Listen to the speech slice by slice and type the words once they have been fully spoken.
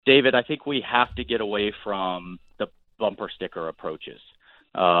David, I think we have to get away from the bumper sticker approaches.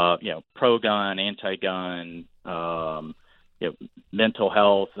 Pro-gun, anti-gun, mental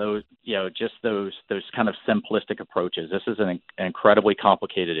health. Those, just those kind of simplistic approaches. This is an incredibly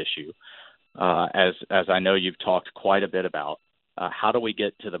complicated issue, as I know you've talked quite a bit about. How do we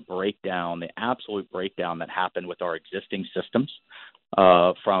get to the breakdown, the absolute breakdown that happened with our existing systems,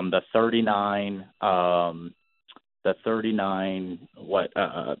 from the 39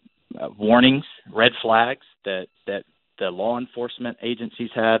 warnings, red flags that the law enforcement agencies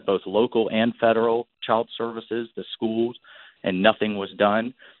had, both local and federal, child services, the schools, and nothing was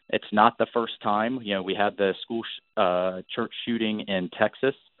done. It's not the first time. We had the school church shooting in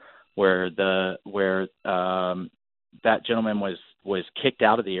Texas, where that gentleman was kicked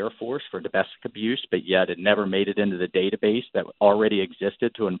out of the Air Force for domestic abuse, but yet it never made it into the database that already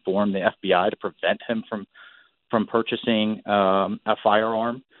existed to inform the FBI to prevent him from purchasing a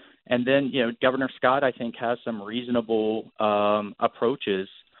firearm. And then, Governor Scott, I think, has some reasonable approaches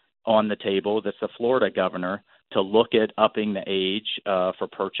on the table. That's the Florida governor, to look at upping the age for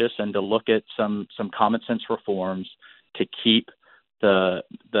purchase, and to look at some common sense reforms to keep the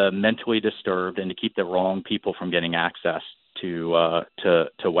mentally disturbed and to keep the wrong people from getting access to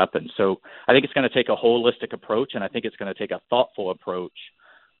weapons. So I think it's going to take a holistic approach, and I think it's going to take a thoughtful approach.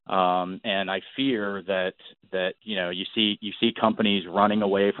 And I fear that you see companies running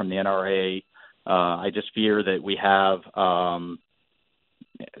away from the NRA. I just fear that we have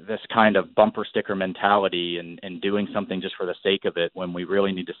this kind of bumper sticker mentality and doing something just for the sake of it, when we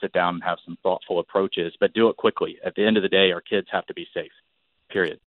really need to sit down and have some thoughtful approaches, but do it quickly. At the end of the day, our kids have to be safe, period.